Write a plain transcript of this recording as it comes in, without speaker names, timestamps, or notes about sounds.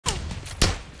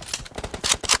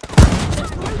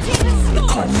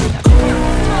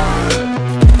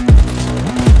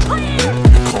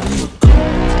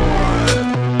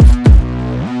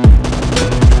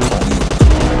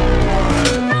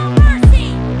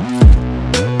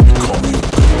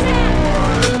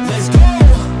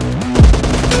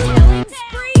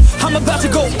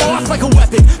Like a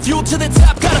weapon, fuel to the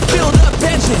top, got a filled up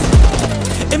engine.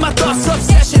 In my thoughts,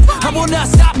 obsession, I will not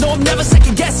stop, no, I'm never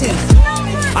second guessing.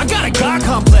 I got a God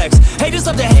complex, haters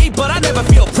love to hate, but I never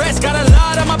feel pressed. Got a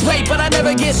lot on my plate, but I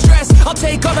never get stressed. I'll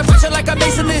take all the pressure like I'm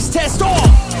acing this test.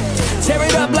 Tear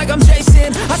it up like I'm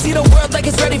Jason. I see the world like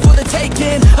it's ready for the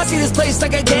taking. I see this place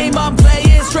like a game I'm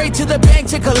playing. Straight to the bank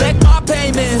to collect my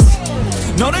payments.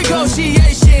 No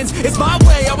negotiations, it's my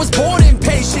way, I was born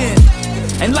impatient.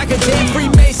 And like a damn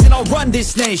Freemason, I'll run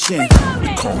this nation.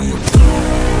 They call me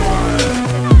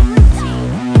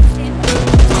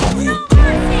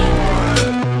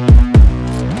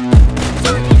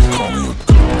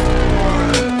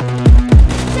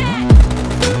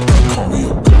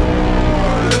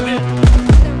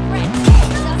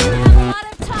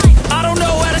I don't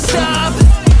know how to stop.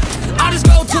 I just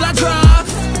go till I drop.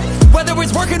 Whether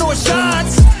it's working or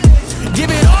shots, give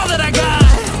it all that I got.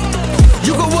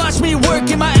 You can watch me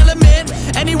work in my element.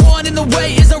 Anyone in the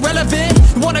way is irrelevant.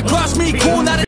 You wanna cross me, cool, not